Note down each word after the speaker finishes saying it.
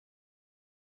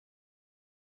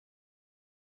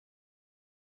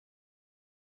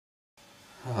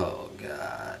Oh,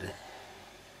 God.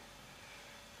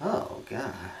 Oh,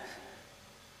 God.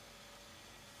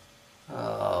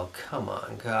 Oh, come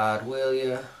on, God, will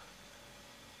you?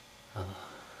 Oh.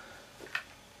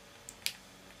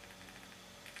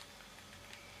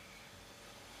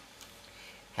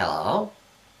 Hello?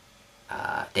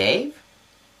 Dave?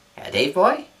 Dave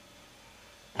boy?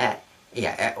 Uh,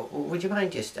 yeah, would you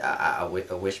mind just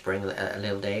whispering a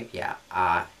little, Dave? Yeah,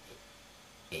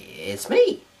 it's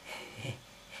me.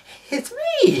 It's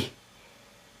me.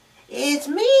 It's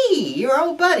me, your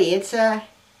old buddy.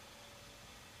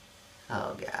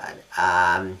 Oh, God.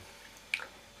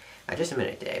 Just a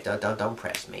minute, Dave. Don't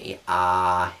press me.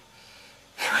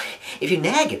 If you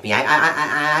nag at me,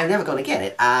 I'm never going to get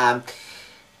it.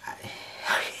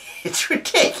 It's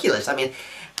ridiculous. I mean,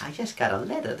 I just got a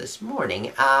letter this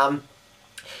morning.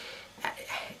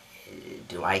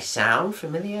 Do I sound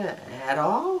familiar at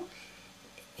all?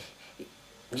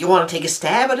 You want to take a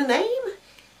stab at a name?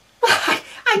 Well,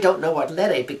 I don't know what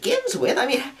letter it begins with. I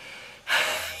mean,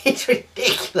 it's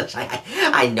ridiculous.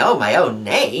 I know my own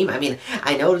name. I mean,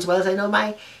 I know it as well as I know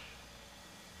my...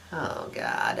 Oh,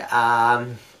 God.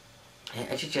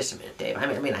 Just a minute, Dave. I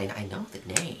mean, I know the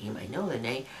name. I know the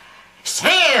name.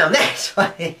 Sam! That's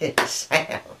what it is,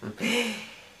 Sam.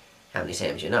 How many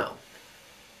Sams you know?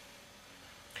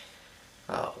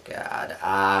 Oh, God.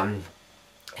 Sam.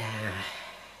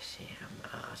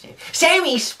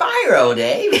 Sammy Spyro,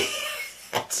 Dave!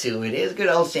 That's who it is. Good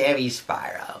old Sammy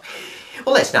Spyro.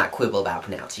 Well, let's not quibble about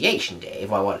pronunciation, Dave.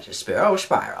 Well, what is it, Spyro or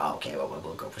Spyro? Okay, well,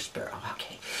 we'll go for Spyro.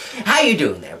 Okay. How you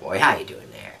doing there, boy? How you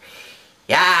doing there?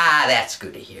 Yeah, that's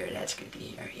good to hear. That's good to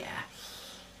hear, yeah.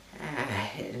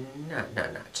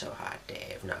 Not so hot,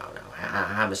 Dave. No.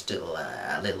 I'm still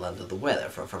a little under the weather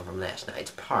from last night's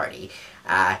party.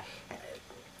 I've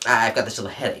got this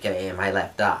little headache in my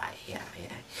left eye. Yeah.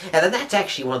 And that's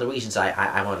actually one of the reasons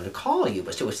I wanted to call you,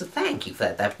 was to thank you for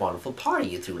that wonderful party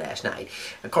you threw last night.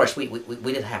 Of course, we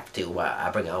didn't have to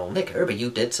bring our own liquor, but you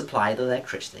did supply the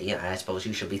electricity, and I suppose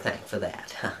you should be thanked for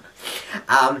that.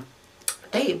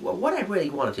 Dave, what I really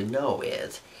wanted to know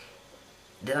is,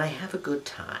 did I have a good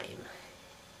time?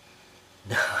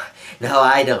 No,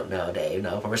 I don't know, Dave.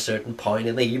 No, from a certain point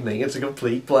in the evening, it's a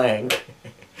complete blank.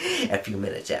 A few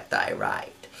minutes after I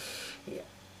arrived. Yeah.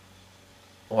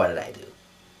 What did I do?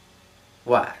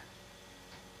 What?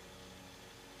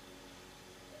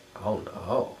 Oh,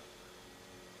 no.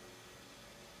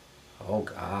 Oh,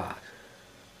 God.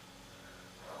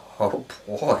 Oh,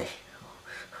 boy.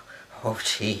 Oh,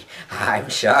 gee. I'm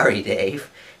sorry,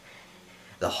 Dave.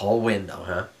 The whole window,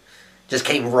 huh? Just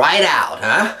came right out,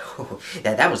 huh?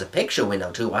 That was a picture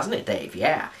window, too, wasn't it, Dave?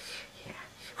 Yeah.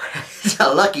 It's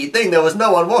a lucky thing there was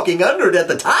no one walking under it at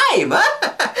the time,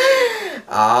 huh?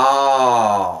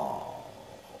 Oh.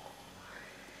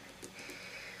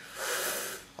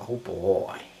 Oh,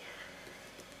 boy.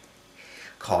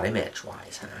 Caught him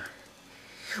edgewise, huh?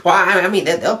 Well, I mean,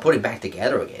 they'll put him back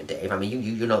together again, Dave. I mean,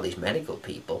 you know these medical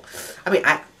people. I mean,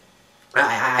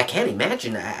 I can't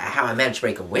imagine how I managed to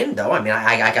break a window. I mean,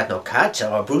 I got no cuts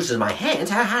or bruises on my hands.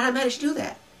 How did I manage to do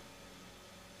that?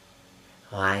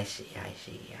 Oh, I see, yeah.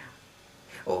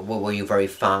 Well, were you very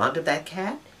fond of that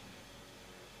cat?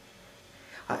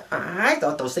 I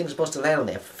thought those things were supposed to land on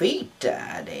their feet,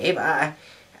 Dave.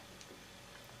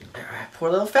 Poor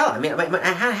little fella. I mean, how did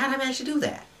I manage to do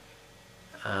that?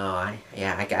 Oh,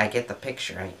 I get the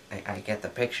picture. I get the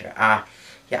picture.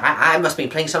 Yeah, I must be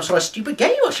playing some sort of stupid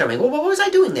game or something. What was I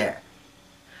doing there?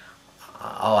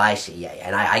 Oh, I see, yeah.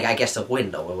 And I guess the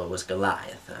window was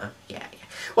Goliath, huh? Yeah.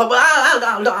 Well,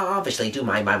 I'll obviously do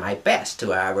my best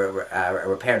to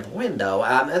repair the window.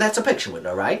 That's a picture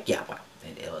window, right? Yeah, well,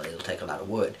 it'll take a lot of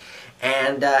wood.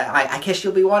 And I guess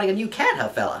you'll be wanting a new cat, huh,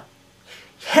 fella?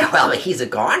 Yeah, well, he's a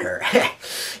goner.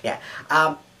 Yeah.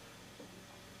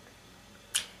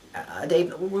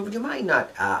 Dave, would you mind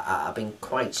not being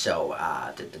quite so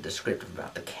descriptive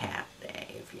about the cat,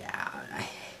 Dave? Yeah,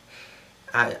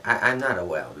 I'm not a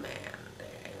well man,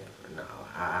 Dave. No.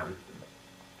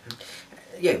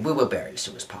 Yeah, we will bury it as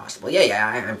soon as possible.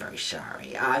 Yeah, I'm very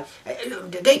sorry.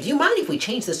 Dave, do you mind if we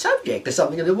change the subject to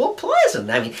something a little more pleasant?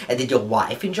 I mean, did your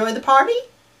wife enjoy the party?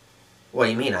 What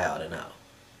do you mean I ought to know?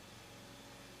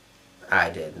 I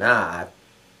did not.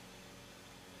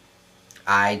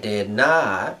 I did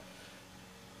not.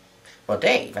 Well,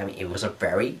 Dave, I mean, it was a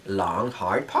very long,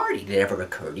 hard party. Did it ever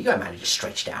occur to you I might have just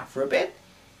stretched out for a bit?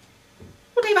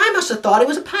 Well, Dave, I must have thought it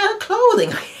was a pile of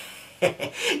clothing.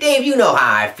 Dave, you know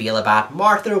how I feel about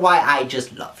Martha. Why, I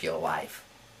just love your wife.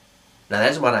 Now,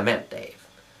 that's what I meant, Dave.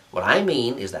 What I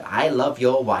mean is that I love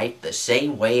your wife the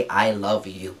same way I love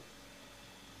you.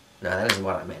 Now, that isn't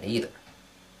what I meant either.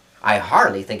 I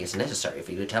hardly think it's necessary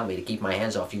for you to tell me to keep my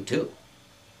hands off you, too.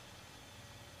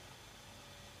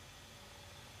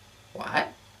 What?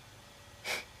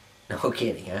 No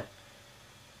kidding, huh?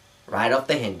 Right off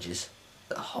the hinges.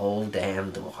 The whole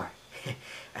damn door.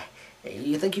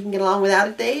 You think you can get along without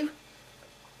it, Dave?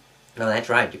 No, that's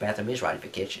right. Your bathroom is right at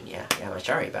your kitchen. Yeah, I'm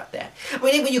sorry about that. I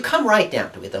mean, when you come right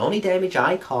down to it, the only damage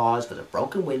I caused was a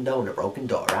broken window and a broken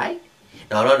door, right?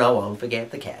 No, won't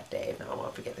forget the cat, Dave. No,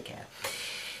 won't forget the cat.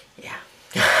 Yeah.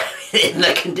 In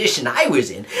the condition I was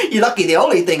in, you're lucky the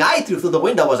only thing I threw through the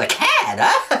window was a cat,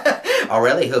 huh? Oh,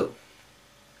 really? Who?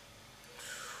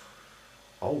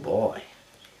 Oh, boy.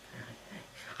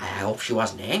 I hope she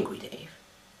wasn't angry, Dave.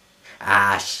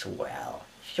 Ah, swell.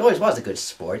 She always was a good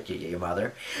sport, your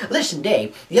mother. Listen,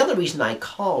 Dave, the other reason I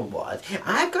called was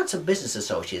I've got some business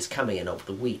associates coming in over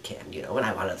the weekend, and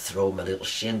I wanted to throw them a little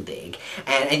shindig.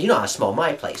 And you know how small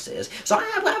my place is, so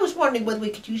I was wondering whether we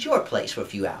could use your place for a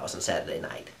few hours on Saturday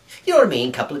night. You know what I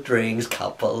mean? Couple of drinks,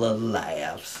 couple of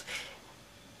laughs.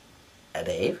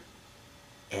 Dave?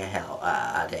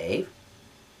 Dave?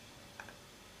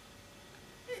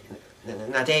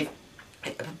 Now, Dave,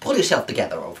 pull yourself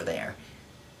together over there.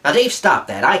 Now, Dave, stop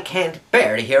that. I can't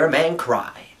bear to hear a man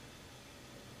cry.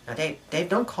 Now, Dave,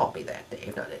 don't call me that,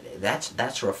 Dave. No,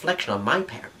 that's a reflection on my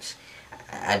parents.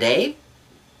 Dave?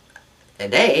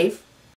 Dave?